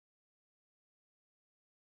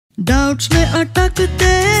Doubts में अटकते,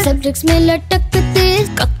 subjects में लटकते,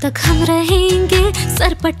 कब तक हम रहेंगे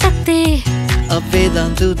सर पटकते। अब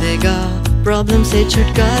वेदांतु देगा प्रॉब्लम से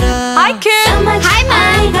छुटकारा। समझ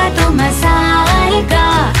आएगा तो मजा आएगा,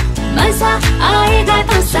 मजा आएगा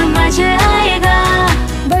तो समझ आएगा।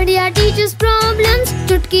 बढ़िया टीचर्स प्रॉब्लम्स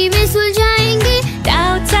चुटकी में सुलझाएंगे,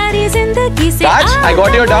 डाउट सारी जिंदगी से I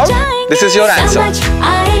got your doubt. This is your answer. समझ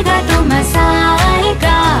आएगा तो मजा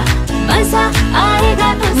आएगा, मजा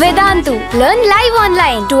आएगा तो Vedantu. Learn live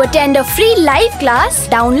online. To attend a free live class,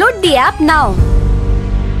 download the app now.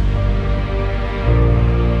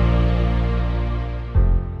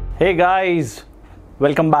 Hey guys,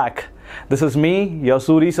 welcome back. This is me, your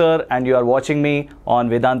Suri Sir, and you are watching me on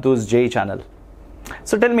Vedantu's JEE channel.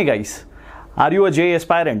 So tell me guys, are you a JEE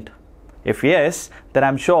aspirant? If yes, then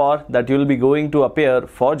I'm sure that you will be going to appear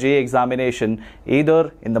for JEE examination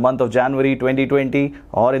either in the month of January 2020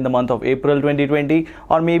 or in the month of April 2020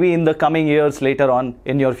 or maybe in the coming years later on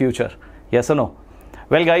in your future. Yes or no?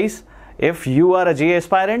 Well guys, if you are a JEE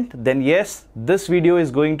aspirant, then yes, this video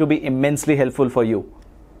is going to be immensely helpful for you.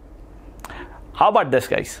 How about this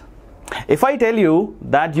guys? If I tell you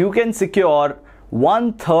that you can secure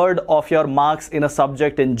 1/3 of your marks in a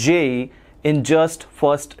subject in JEE in just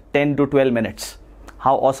first 10 to 12 minutes,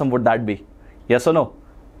 how awesome would that be? Yes or no?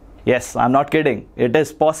 Yes, I'm not kidding. It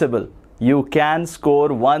is possible. You can score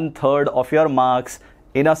 1/3 of your marks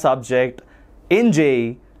in a subject in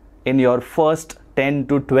JEE in your first 10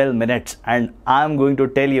 to 12 minutes, and I'm going to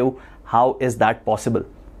tell you how is that possible.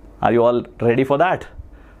 Are you all ready for that?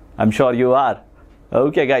 I'm sure you are.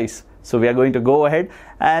 Okay guys, so we are going to go ahead,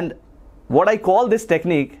 and what I call this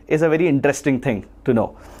technique is a very interesting thing to know.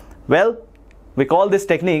 Well, we call this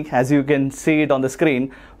technique, as you can see it on the screen,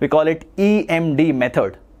 we call it EMD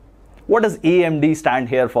method. What does EMD stand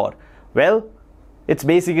here for? Well, it's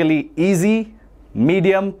basically easy,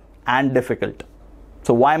 medium and difficult.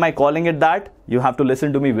 So why am I calling it that? You have to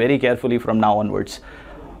listen to me very carefully from now onwards.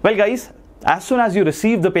 Well guys, as soon as you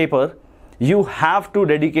receive the paper, you have to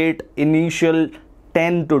dedicate initial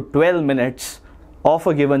 10 to 12 minutes of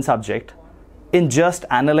a given subject in just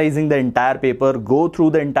analyzing the entire paper, go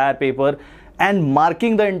through the entire paper and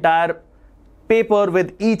marking the entire paper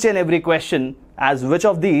with each and every question as which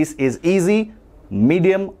of these is easy,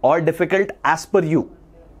 medium or difficult as per you,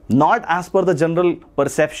 not as per the general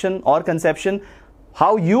perception or conception.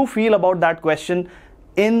 How you feel about that question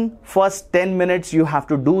in first 10 minutes, you have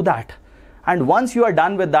to do that. And once you are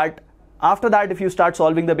done with that, after that, if you start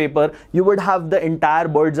solving the paper, you would have the entire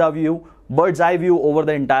bird's eye view over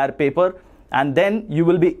the entire paper, and then you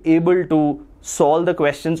will be able to solve the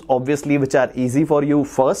questions obviously which are easy for you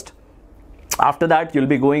first. After that, you'll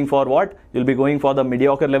be going for what? You'll be going for the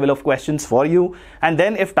mediocre level of questions for you, and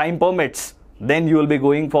then if time permits, then you will be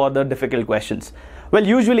going for the difficult questions. Well,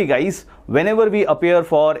 usually guys, whenever we appear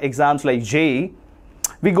for exams like JEE,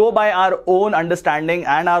 we go by our own understanding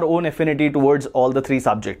and our own affinity towards all the three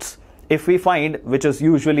subjects. If we find, which is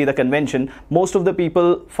usually the convention, most of the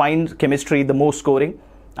people find chemistry the most scoring.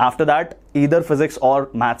 After that, either physics or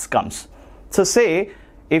maths comes. So say,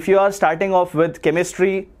 if you are starting off with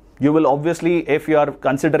chemistry, you will obviously, if you are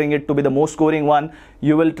considering it to be the most scoring one,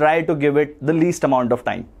 you will try to give it the least amount of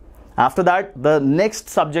time. After that, the next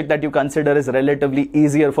subject that you consider is relatively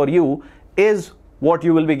easier for you is what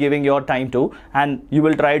you will be giving your time to, and you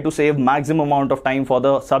will try to save maximum amount of time for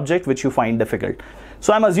the subject which you find difficult.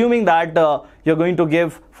 So I'm assuming that you're going to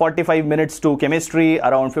give 45 minutes to chemistry,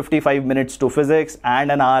 around 55 minutes to physics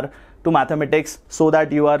and an hour to mathematics, so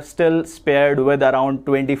that you are still spared with around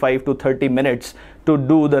 25 to 30 minutes to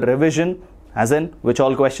do the revision, as in which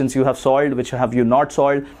all questions you have solved, which have you not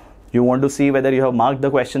solved. You want to see whether you have marked the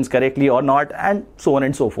questions correctly or not, and so on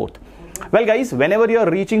and so forth. Well guys, whenever you're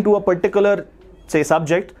reaching to a particular, say,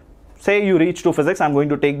 subject, say you reach to physics, I'm going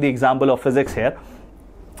to take the example of physics here.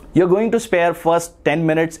 You're going to spare first 10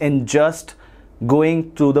 minutes in just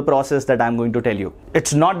going through the process that I'm going to tell you.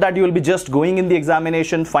 It's not that you will be just going in the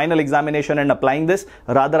examination, final examination and applying this.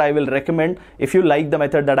 Rather, I will recommend, if you like the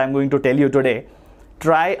method that I'm going to tell you today,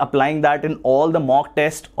 try applying that in all the mock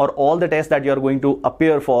tests or all the tests that you're going to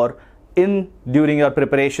appear for during your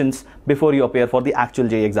preparations before you appear for the actual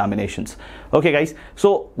JEE examinations. Okay guys,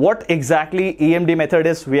 so what exactly EMD method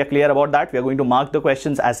is, we are clear about that. We are going to mark the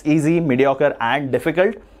questions as easy, mediocre and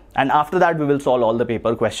difficult, and after that we will solve all the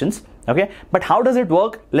paper questions. Okay, but how does it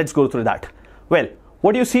work? Let's go through that. Well,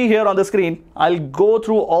 what you see here on the screen, I'll go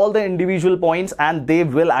through all the individual points and they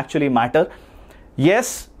will actually matter.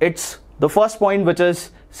 Yes, it's the first point which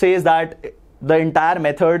says that the entire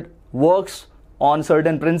method works on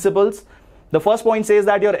certain principles. The first point says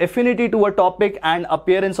that your affinity to a topic and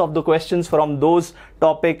appearance of the questions from those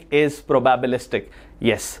topic is probabilistic.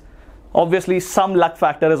 Yes, obviously some luck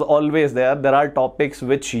factor is always there. There are topics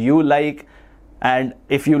which you like, and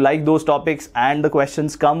if you like those topics and the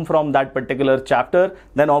questions come from that particular chapter,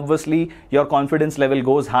 then obviously your confidence level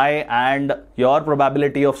goes high and your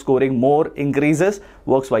probability of scoring more increases.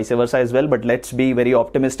 Works vice versa as well, but let's be very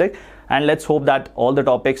optimistic and let's hope that all the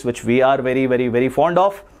topics which we are very fond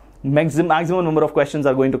of, maximum number of questions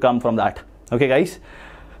are going to come from that. Okay guys,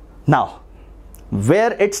 now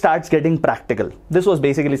where it starts getting practical. This was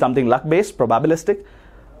basically something luck based, probabilistic.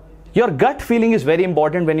 Your gut feeling is very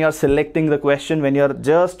important when you're selecting the question. When you're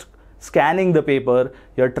just scanning the paper,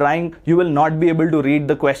 you will not be able to read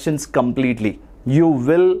the questions completely. You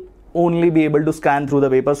will only be able to scan through the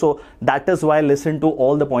paper. So that is why listen to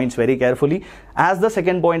all the points very carefully. As the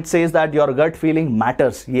second point says that your gut feeling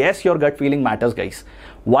matters. Yes, your gut feeling matters, guys.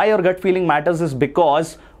 Why your gut feeling matters is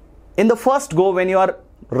because in the first go, when you are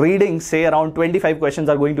reading, say around 25 questions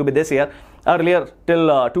are going to be this year. Earlier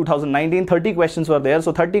till 2019, 30 questions were there.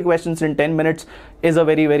 So 30 questions in 10 minutes is a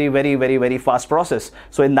very fast process.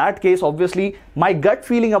 So in that case, obviously my gut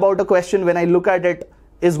feeling about a question when I look at it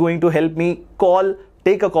is going to help me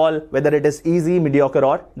take a call whether it is easy, mediocre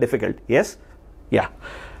or difficult. Yes? Yeah.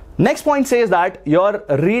 Next point says that your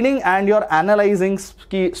reading and your analyzing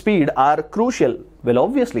speed are crucial. Well,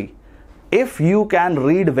 obviously, if you can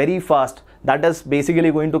read very fast, that is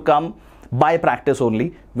basically going to come by practice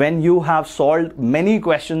only. When you have solved many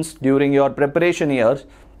questions during your preparation years,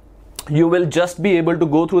 you will just be able to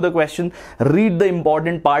go through the question, read the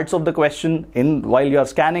important parts of the question while you are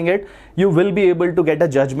scanning it. You will be able to get a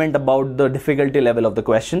judgment about the difficulty level of the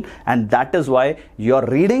question, and that is why your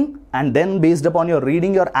reading, and then based upon your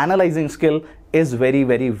reading, your analyzing skill is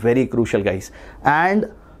very crucial, guys.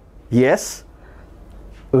 And yes,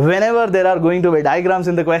 whenever there are going to be diagrams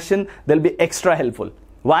in the question, they'll be extra helpful.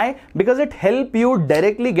 Why? Because it helps you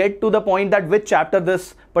directly get to the point that which chapter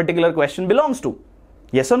this particular question belongs to.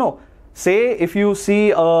 Yes or no? Say if you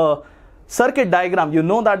see a circuit diagram, you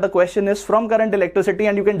know that the question is from current electricity,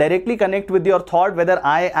 and you can directly connect with your thought whether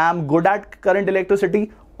I am good at current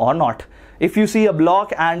electricity or not. If you see a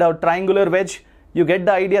block and a triangular wedge, you get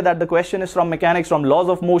the idea that the question is from mechanics, from laws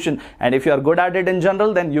of motion, and if you are good at it in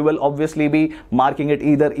general, then you will obviously be marking it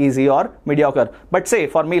either easy or mediocre. But say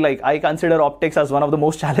for me, like, I consider optics as one of the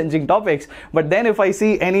most challenging topics, but then if I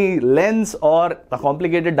see any lens or a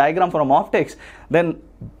complicated diagram from optics, then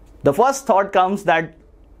the first thought comes that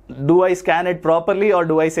do I scan it properly or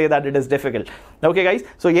do I say that it is difficult? Okay guys,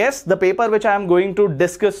 so yes, the paper which I am going to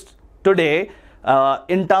discuss today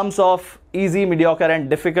in terms of easy, mediocre and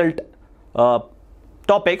difficult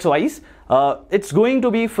topics wise, it's going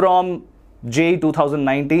to be from JEE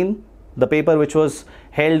 2019, the paper which was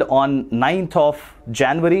held on 9th of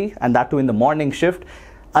January, and that too in the morning shift.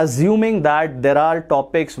 Assuming that there are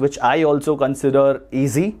topics which I also consider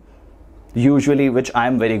easy, usually which I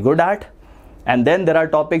am very good at, and then there are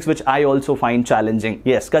topics which I also find challenging.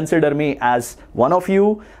 Yes, consider me as one of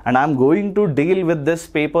you, and I'm going to deal with this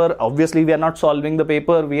paper. Obviously we are not solving the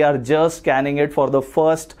paper, we are just scanning it for the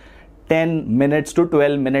first 10 minutes to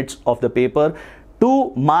 12 minutes of the paper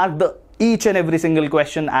to mark each and every single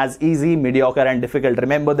question as easy, mediocre and difficult.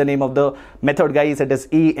 Remember the name of the method, guys, it is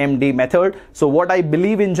EMD method. So what I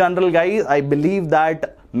believe in general, guys, I believe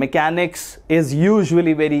that mechanics is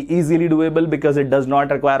usually very easily doable because it does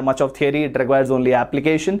not require much of theory, it requires only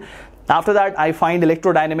application. After that, I find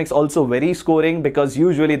electrodynamics also very scoring because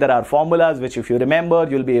usually there are formulas which, if you remember,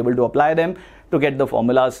 you'll be able to apply them to get the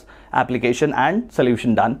formulas, application and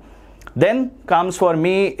solution done. Then comes for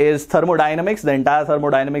me is thermodynamics. The entire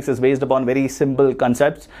thermodynamics is based upon very simple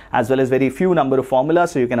concepts as well as very few number of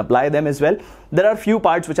formulas, so you can apply them as well. There are few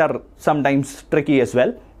parts which are sometimes tricky as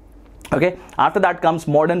well. Okay, after that comes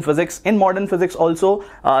modern physics. In modern physics also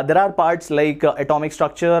there are parts like atomic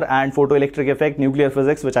structure and photoelectric effect, nuclear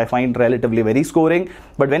physics, which I find relatively very scoring.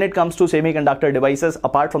 But when it comes to semiconductor devices,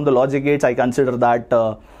 apart from the logic gates, I consider that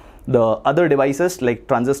the other devices like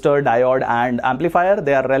transistor, diode and amplifier,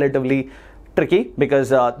 they are relatively tricky because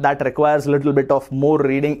that requires a little bit of more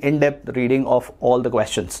reading, in-depth reading of all the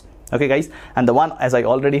questions. Okay guys, and the one, as I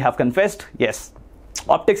already have confessed, yes,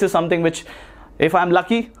 optics is something which, if I'm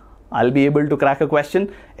lucky, I'll be able to crack a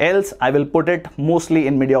question, else I will put it mostly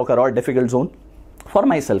in mediocre or difficult zone for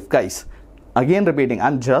myself. Guys, again repeating,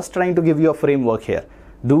 I'm just trying to give you a framework here.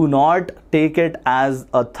 Do not take it as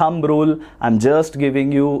a thumb rule. I'm just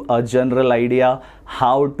giving you a general idea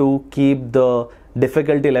how to keep the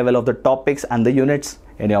difficulty level of the topics and the units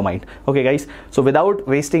in your mind. Okay guys, so without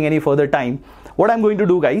wasting any further time, what I'm going to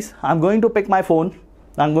do, guys, I'm going to pick my phone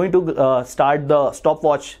I'm going to start the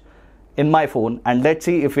stopwatch in my phone, and let's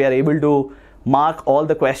see if we are able to mark all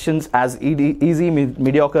the questions as easy,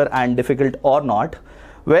 mediocre and difficult or not.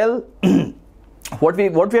 Well, what we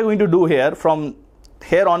are going to do here, from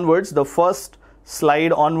here onwards, the first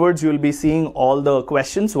slide onwards, you will be seeing all the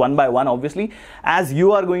questions one by one, obviously, as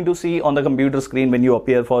you are going to see on the computer screen when you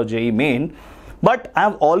appear for JEE Main. But I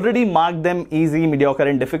have already marked them easy, mediocre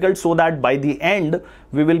and difficult, so that by the end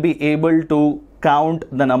we will be able to count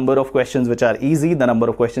the number of questions which are easy, the number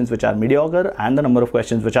of questions which are mediocre, and the number of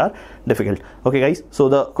questions which are difficult. Okay guys, so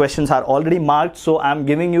the questions are already marked, so I'm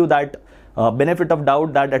giving you that benefit of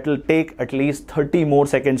doubt that it will take at least 30 more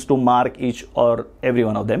seconds to mark each or every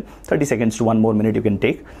one of them. 30 seconds to 1 more minute you can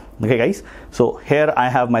take. Okay guys, so here I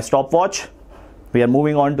have my stopwatch. We are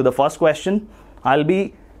moving on to the first question. I'll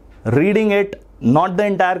be reading it, not the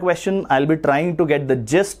entire question. I'll be trying to get the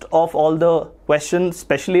gist of all the questions,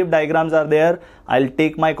 especially if diagrams are there. I'll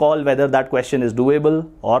take my call whether that question is doable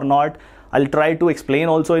or not. I'll try to explain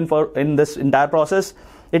also in this entire process.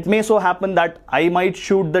 It may so happen that I might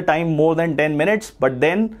shoot the time more than 10 minutes, but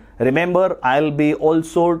then remember, I'll be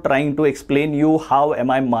also trying to explain you how am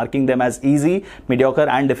I marking them as easy, mediocre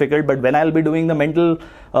and difficult. But when I'll be doing the mental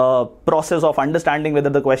process of understanding whether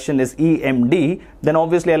the question is EMD, then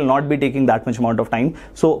obviously I'll not be taking that much amount of time.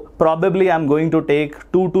 So probably I'm going to take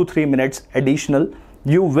 2 to 3 minutes additional.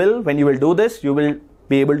 You will, when you will do this, you will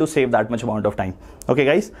be able to save that much amount of time. Okay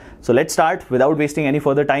guys, so let's start without wasting any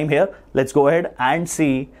further time here. Let's go ahead and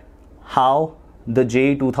see how the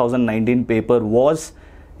JEE 2019 paper was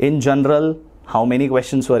in general, how many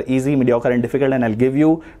questions were easy, mediocre and difficult, and I'll give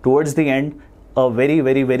you towards the end a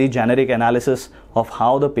very generic analysis of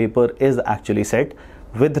how the paper is actually set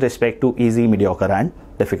with respect to easy, mediocre and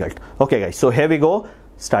difficult. Okay guys, so here we go,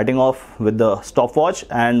 starting off with the stopwatch,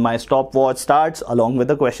 and my stopwatch starts along with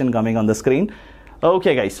the question coming on the screen.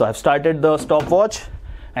 Okay guys, so I've started the stopwatch,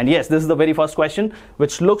 and yes, this is the very first question,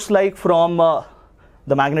 which looks like from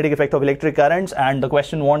the magnetic effect of electric currents, and the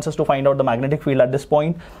question wants us to find out the magnetic field at this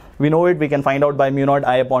point. We know it, we can find out by mu naught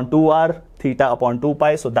I upon 2r, theta upon 2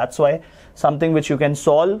 pi, so that's why something which you can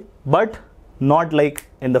solve, but not like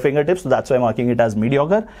in the fingertips, so that's why I'm marking it as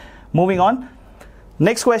mediocre. Moving on.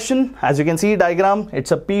 Next question, as you can see diagram,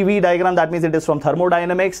 it's a PV diagram, that means it is from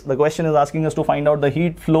thermodynamics. The question is asking us to find out the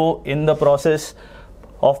heat flow in the process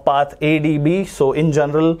of path ADB. So in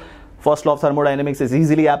general, first law of thermodynamics is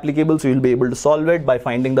easily applicable, so you'll be able to solve it by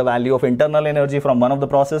finding the value of internal energy from one of the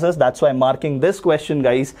processes. That's why I'm marking this question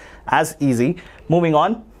guys as easy. Moving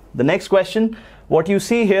on, the next question, what you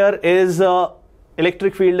see here is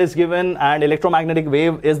electric field is given and electromagnetic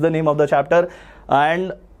wave is the name of the chapter,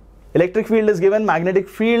 and electric field is given, magnetic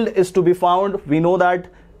field is to be found. We know that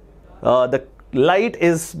the light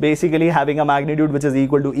is basically having a magnitude which is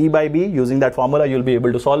equal to E by B. Using that formula, you'll be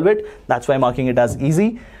able to solve it. That's why I'm marking it as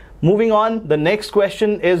easy. Moving on, the next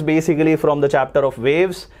question is basically from the chapter of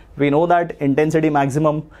waves. We know that intensity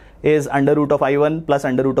maximum is under root of I1 plus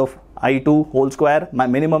under root of I2 whole square. My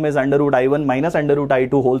minimum is under root I1 minus under root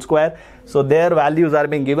I2 whole square. So their values are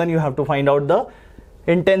being given. You have to find out the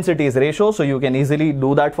intensities ratio, so you can easily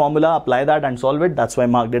do that formula, apply that and solve it. That's why I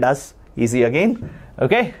marked it as easy again.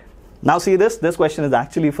 Okay, now see this question is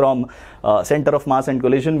actually from center of mass and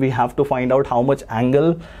collision. We have to find out how much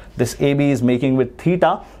angle this AB is making with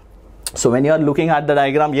theta. So when you are looking at the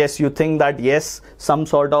diagram, yes, you think that yes, some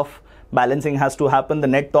sort of balancing has to happen, the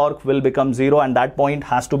net torque will become 0, and that point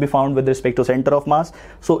has to be found with respect to center of mass.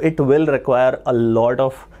 So it will require a lot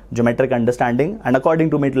of geometric understanding, and according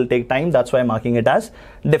to me it will take time. That's why I'm marking it as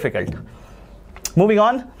difficult. Moving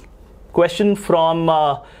on, question from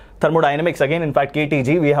thermodynamics again, in fact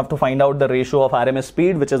KTG. We have to find out the ratio of RMS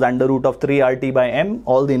speed, which is under root of 3 RT by M.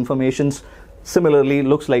 All the informations similarly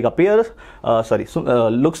looks like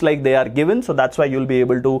looks like they are given, so that's why you'll be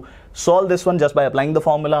able to solve this one just by applying the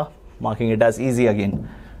formula, marking it as easy again.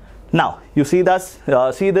 Now you see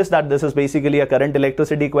that this is basically a current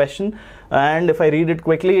electricity question, and if I read it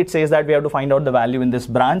quickly, it says that we have to find out the value in this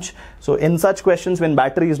branch. So in such questions, when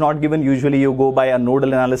battery is not given, usually you go by a nodal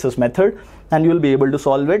analysis method and you will be able to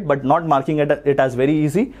solve it, but not marking it as very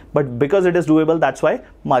easy, but because it is doable, that's why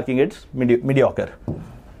marking it mediocre.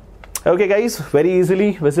 Okay guys, very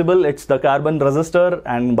easily visible, it's the carbon resistor,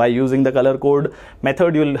 and by using the color code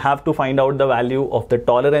method, you'll have to find out the value of the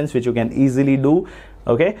tolerance, which you can easily do.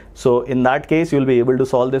 Okay, so in that case, you'll be able to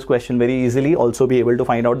solve this question very easily. Also be able to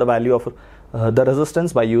find out the value of the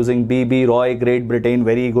resistance by using BB, Roy, Great Britain,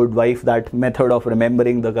 very good wife, that method of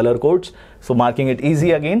remembering the color codes. So marking it easy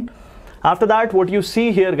again. After that, what you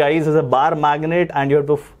see here guys is a bar magnet, and you have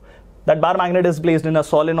to that bar magnet is placed in a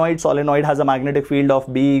solenoid. Solenoid has a magnetic field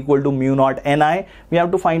of B equal to mu naught Ni. We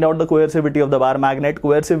have to find out the coercivity of the bar magnet.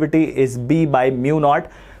 Coercivity is B by mu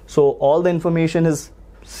naught. So all the information is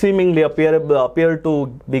seemingly appear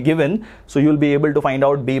to be given. So you'll be able to find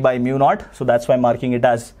out B by mu naught. So that's why I'm marking it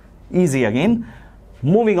as easy again.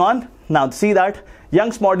 Moving on. Now see that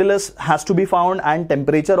Young's modulus has to be found, and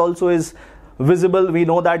temperature also is visible. We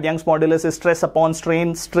know that Young's modulus is stress upon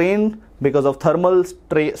strain. Strain because of thermal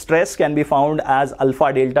stress can be found as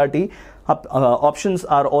alpha delta T. Options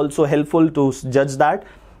are also helpful to judge that.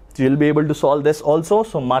 So you'll be able to solve this also.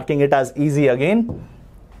 So marking it as easy again.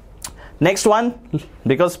 Next one,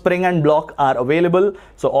 because spring and block are available,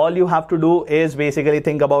 so all you have to do is basically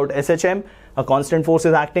think about SHM. A constant force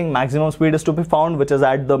is acting, maximum speed is to be found, which is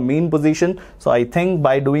at the mean position. So I think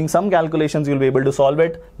by doing some calculations you'll be able to solve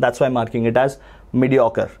it. That's why I'm marking it as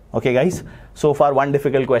mediocre. Okay guys, so far one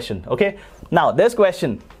difficult question. Okay, now this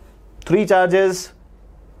question, 3 charges,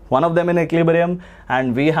 one of them in equilibrium,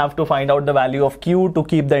 and we have to find out the value of Q to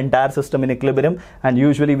keep the entire system in equilibrium. And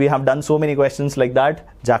usually we have done so many questions like that,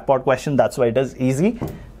 jackpot question, that's why it is easy.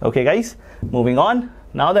 Okay guys, moving on.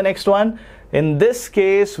 Now the next one, in this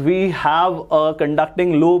case we have a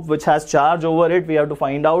conducting loop which has charge over it. We have to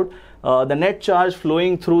find out the net charge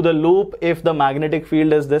flowing through the loop if the magnetic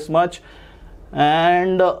field is this much.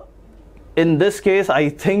 And in this case I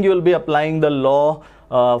think you will be applying the law,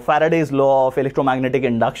 Faraday's law of electromagnetic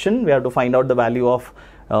induction. We have to find out the value of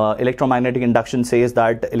electromagnetic induction. Says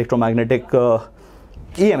that electromagnetic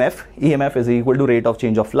EMF is equal to rate of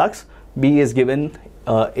change of flux. B is given,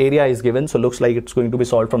 area is given, so looks like it's going to be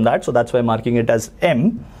solved from that. So that's why I'm marking it as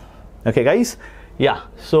M. Okay guys, yeah,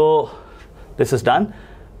 so this is done.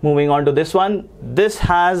 Moving on to this one. This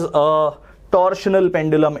has a torsional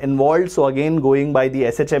pendulum involved. So again, going by the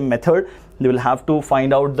SHM method, you will have to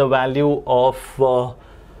find out the value of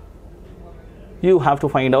you have to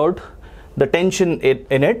find out the tension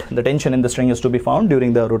in it. The tension in the string is to be found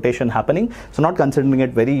during the rotation happening. So not considering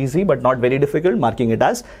it very easy but not very difficult, marking it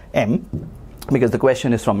as M because the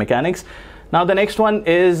question is from mechanics. Now the next one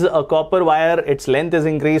is a copper wire. Its length is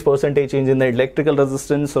increased, percentage change in the electrical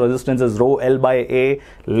resistance. So resistance is rho L by A.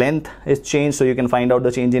 Length is changed, so you can find out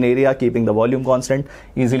the change in area keeping the volume constant.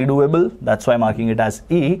 Easily doable. That's why I'm marking it as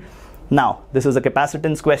E. Now this is a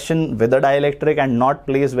capacitance question with a dielectric and not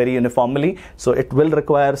placed very uniformly. So it will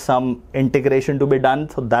require some integration to be done.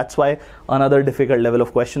 So that's why another difficult level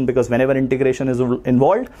of question, because whenever integration is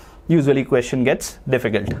involved, usually question gets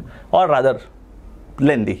difficult or rather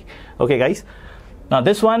lengthy. Okay guys, now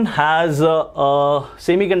this one has a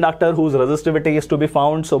semiconductor whose resistivity is to be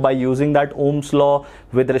found. So by using that Ohm's law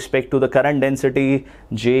with respect to the current density,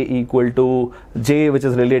 J equal to J, which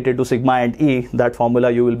is related to sigma and E, that formula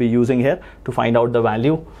you will be using here to find out the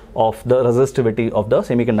value of the resistivity of the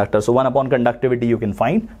semiconductor. So 1 upon conductivity you can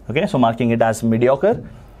find. Okay, so marking it as mediocre.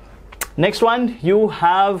 Next one, you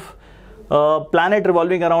have planet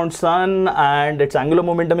revolving around sun and its angular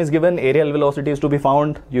momentum is given. Aerial velocity is to be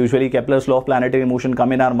found. Usually Kepler's law of planetary motion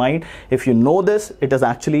come in our mind. If you know this, it is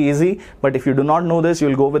actually easy, but if you do not know this, you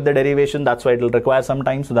will go with the derivation. That's why it will require some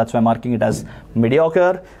time. So that's why I'm marking it as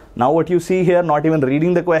mediocre. Now what you see here, not even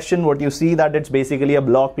reading the question, what you see that it's basically a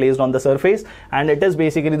block placed on the surface, and it is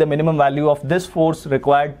basically the minimum value of this force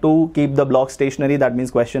required to keep the block stationary. That means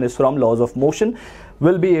question is from laws of motion.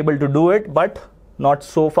 Will be able to do it, but not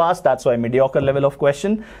so fast. That's why mediocre level of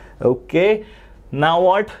question. Okay, now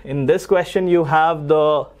what? In this question you have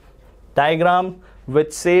the diagram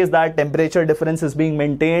which says that temperature difference is being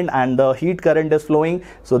maintained and the heat current is flowing.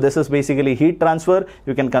 So this is basically heat transfer.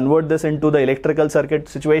 You can convert this into the electrical circuit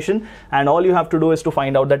situation, and all you have to do is to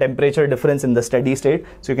find out the temperature difference in the steady state.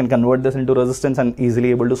 So you can convert this into resistance and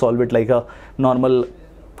easily able to solve it like a normal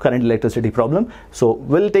current electricity problem. So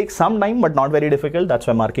will take some time but not very difficult. That's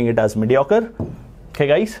why I'm marking it as mediocre. Okay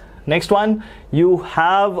guys, next one, you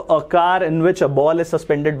have a car in which a ball is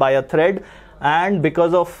suspended by a thread, and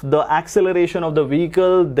because of the acceleration of the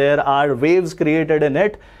vehicle there are waves created in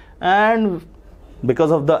it, and because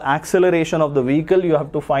of the acceleration of the vehicle you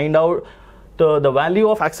have to find out the value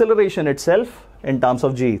of acceleration itself in terms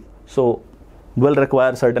of G. So will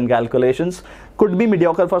require certain calculations. Could be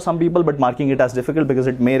mediocre for some people, but marking it as difficult because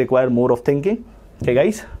it may require more of thinking. Okay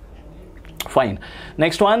guys, fine.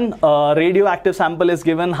 Next one, radioactive sample is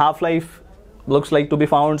given. Half-life looks like to be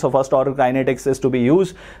found. So first order kinetics is to be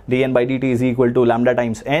used. dN by dt is equal to lambda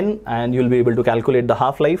times n, and you'll be able to calculate the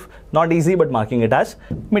half-life. Not easy, but marking it as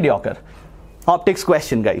mediocre. Optics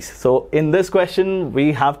question guys. So in this question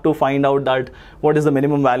we have to find out that what is the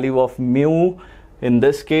minimum value of mu. In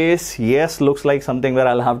this case, yes, looks like something where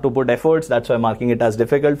I'll have to put efforts. That's why I'm marking it as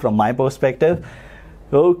difficult from my perspective.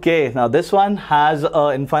 Okay, now this one has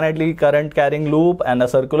a infinitely current carrying loop and a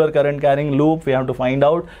circular current carrying loop. We have to find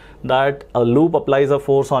out that a loop applies a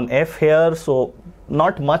force on F here. So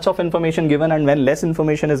not much of information given, and when less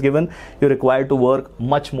information is given, you're required to work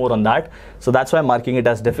much more on that. So that's why I'm marking it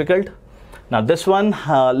as difficult. Now this one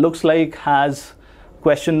looks like has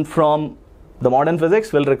question from the modern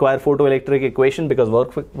physics, will require photoelectric equation because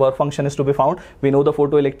work function is to be found. We know the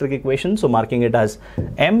photoelectric equation, so marking it as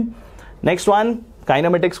M. Next one,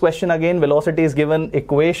 kinematics question again. Velocity is given,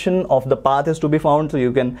 equation of the path is to be found, so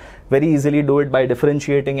you can very easily do it by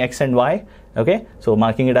differentiating x and y. Okay, so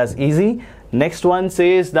marking it as easy. Next one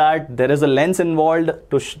says that there is a lens involved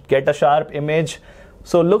to get a sharp image.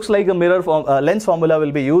 So looks like a lens formula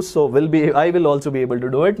will be used, so I will also be able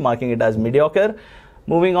to do it, marking it as mediocre.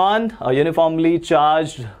 Moving on, a uniformly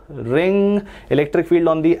charged ring, electric field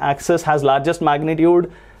on the axis has largest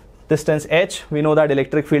magnitude, distance h. We know that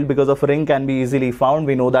electric field because of ring can be easily found.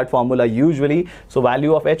 We know that formula usually. So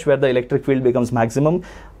value of h where the electric field becomes maximum.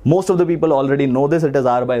 Most of the people already know this. It is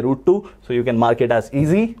r by root 2. So you can mark it as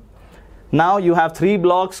easy. Now you have 3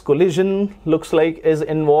 blocks. Collision looks like is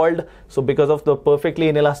involved. So because of the perfectly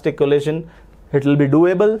inelastic collision, it will be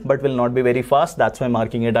doable but will not be very fast. That's why I'm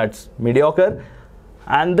marking it as mediocre.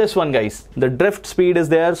 And this one, guys, the drift speed is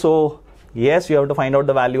there. So yes, you have to find out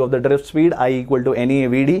the value of the drift speed. I equal to any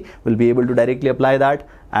VD. Will be able to directly apply that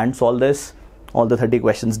and solve this. All the 30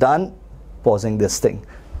 questions done. Pausing this thing.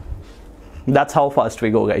 That's how fast we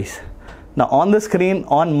go, guys. Now on the screen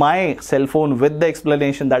on my cell phone with the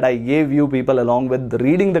explanation that I gave you people along with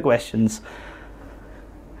reading the questions,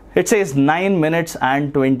 it says 9 minutes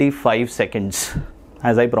and 25 seconds,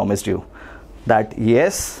 as I promised you that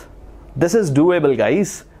yes, this is doable,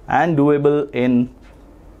 guys, and doable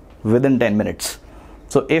within 10 minutes.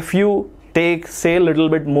 So if you take, say, a little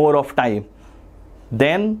bit more of time,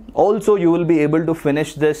 then also you will be able to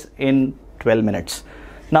finish this in 12 minutes.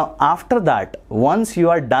 Now after that, once you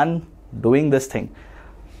are done doing this thing,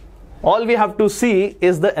 all we have to see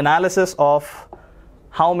is the analysis of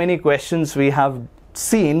how many questions we have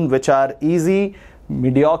seen which are easy,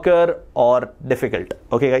 mediocre or difficult.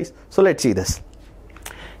 Okay, guys, so let's see this.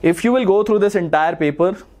 If you will go through this entire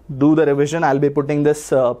paper, do the revision. I'll be putting this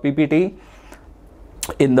PPT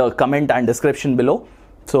in the comment and description below.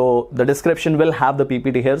 So the description will have the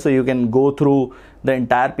PPT here, so you can go through the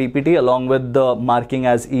entire PPT along with the marking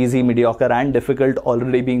as easy, mediocre and difficult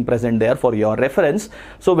already being present there for your reference.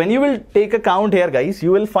 So when you will take a count here, guys,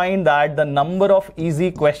 you will find that the number of easy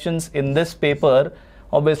questions in this paper,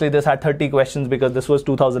 obviously this had 30 questions because this was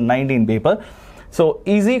 2019 paper. So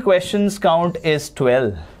easy questions count is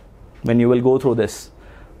 12. When you will go through this,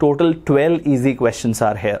 total 12 easy questions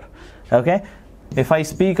are here. Okay. If I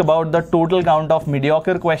speak about the total count of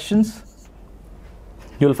mediocre questions,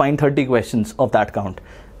 you'll find 30 questions of that count.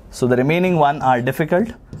 So the remaining one are difficult,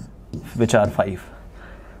 which are 5.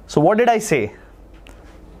 So what did I say?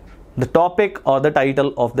 The topic or the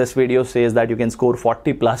title of this video says that you can score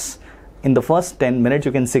 40 plus. In the first 10 minutes,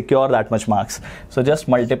 you can secure that much marks. So just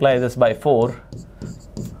multiply this by 4.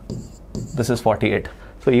 This is 48.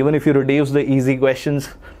 So even if you reduce the easy questions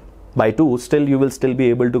by 2, still you will still be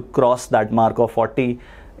able to cross that mark of 40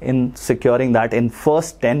 in securing that in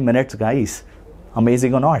first 10 minutes, guys.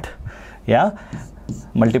 Amazing or not? Yeah.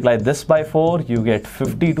 Multiply this by 4, you get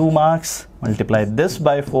 52 marks. Multiply this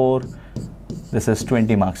by 4, this is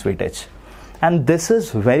 20 marks weightage. And this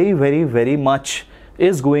is very, very, very much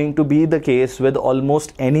is going to be the case with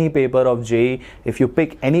almost any paper of JEE. If you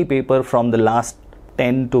pick any paper from the last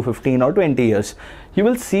 10 to 15 or 20 years, you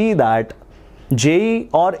will see that JEE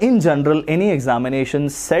or in general any examination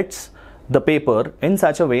sets the paper in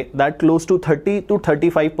such a way that close to 30 to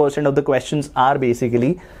 35% of the questions are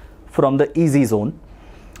basically from the easy zone.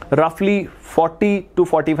 Roughly 40 to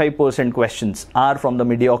 45% questions are from the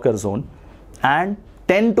mediocre zone, and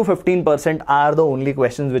 10 to 15% are the only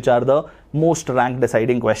questions which are the most rank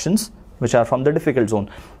deciding questions, which are from the difficult zone.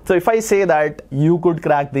 So if I say that you could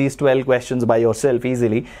crack these 12 questions by yourself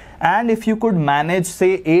easily, and if you could manage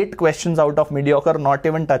say 8 questions out of mediocre, not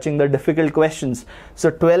even touching the difficult questions,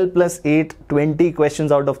 so 12 plus 8, 20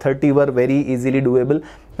 questions out of 30 were very easily doable,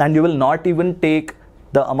 and you will not even take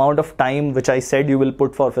the amount of time which I said you will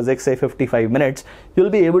put for physics, say 55 minutes, you'll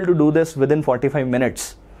be able to do this within 45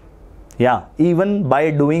 minutes. Yeah, even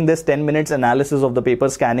by doing this 10 minutes analysis of the paper,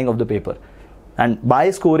 scanning of the paper. And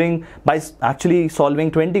by actually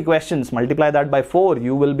solving 20 questions, multiply that by 4,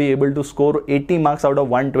 you will be able to score 80 marks out of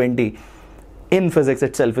 120. in physics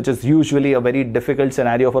itself, which is usually a very difficult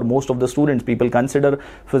scenario for most of the students. People consider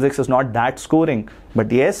physics is not that scoring, but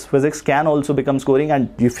yes, physics can also become scoring. And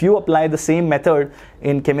if you apply the same method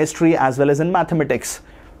in chemistry as well as in mathematics,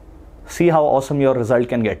 see how awesome your result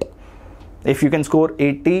can get. If you can score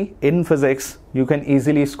 80 in physics, you can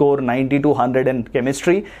easily score 90 to 100 in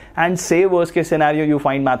chemistry. And say worst case scenario, you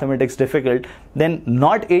find mathematics difficult, then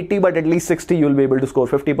not 80 but at least 60 you'll be able to score.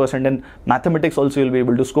 50% in mathematics also you'll be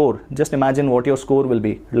able to score. Just imagine what your score will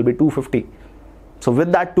be. It will be 250. So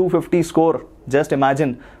with that 250 score, just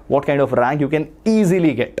imagine what kind of rank you can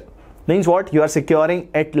easily get. Means what? You are securing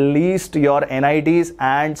at least your NITs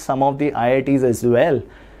and some of the IITs as well.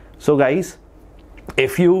 So guys,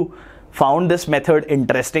 if you found this method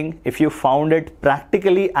interesting, if you found it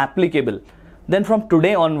practically applicable, then from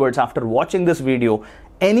today onwards, after watching this video,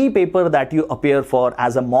 any paper that you appear for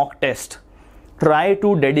as a mock test, try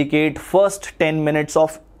to dedicate first 10 minutes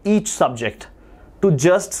of each subject to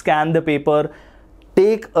just scan the paper.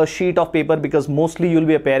 Take a sheet of paper, because mostly you'll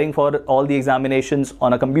be appearing for all the examinations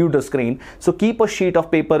on a computer screen. So keep a sheet of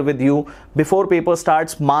paper with you. Before paper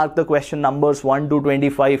starts, mark the question numbers 1 to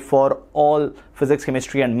 25 for all physics,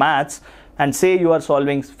 chemistry and maths. And say you are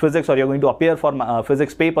solving physics, or you're going to appear for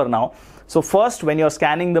physics paper now. So first, when you're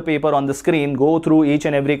scanning the paper on the screen, go through each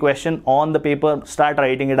and every question on the paper, start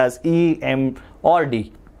writing it as E, M or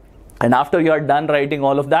D. And after you are done writing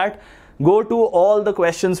all of that, go to all the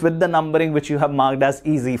questions with the numbering which you have marked as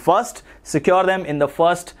easy first. Secure them in the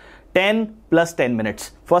first 10 plus 10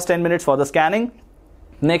 minutes. First 10 minutes for the scanning.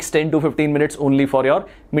 Next 10 to 15 minutes only for your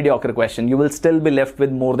mediocre question. You will still be left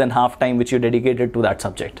with more than half time which you dedicated to that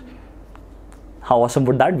subject. How awesome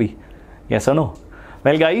would that be? Yes or no?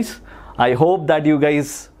 Well guys, I hope that you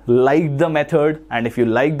guys like the method, and if you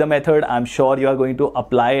like the method, I'm sure you are going to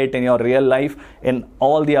apply it in your real life in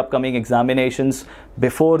all the upcoming examinations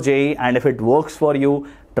before JEE. And if it works for you,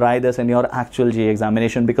 try this in your actual JEE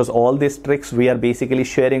examination, because all these tricks we are basically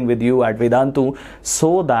sharing with you at Vedantu,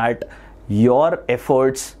 so that your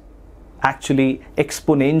efforts actually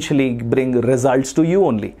exponentially bring results to you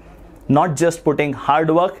only. Not just putting hard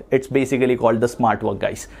work, it's basically called the smart work,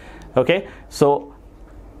 guys. Okay, so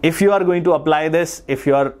if you are going to apply this, if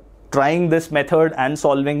you are trying this method and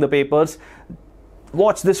solving the papers,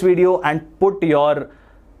 watch this video and put your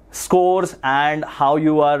scores and how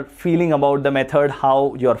you are feeling about the method,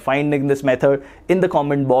 how you are finding this method in the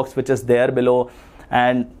comment box which is there below,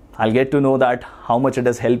 and I'll get to know that how much it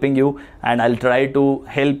is helping you, and I'll try to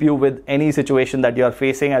help you with any situation that you are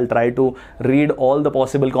facing. I'll try to read all the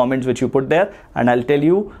possible comments which you put there, and I'll tell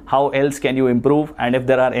you how else can you improve. And if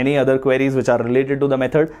there are any other queries which are related to the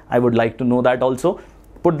method, I would like to know that also.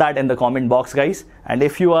 Put that in the comment box, guys. And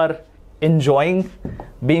if you are enjoying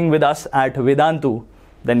being with us at Vedantu,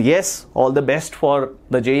 then yes, all the best for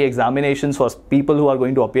the JEE examinations for people who are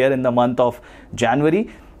going to appear in the month of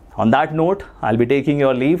January. On that note, I'll be taking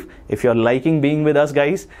your leave. If you're liking being with us,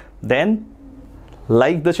 guys, then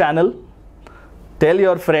like the channel, tell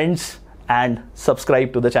your friends, and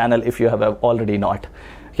subscribe to the channel if you have already not.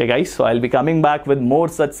 Okay guys, so I'll be coming back with more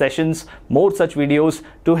such sessions, more such videos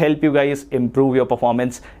to help you guys improve your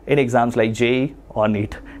performance in exams like JEE or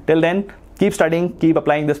NEET. Till then, keep studying, keep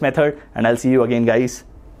applying this method, and I'll see you again, guys.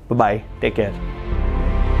 Bye-bye. Take care.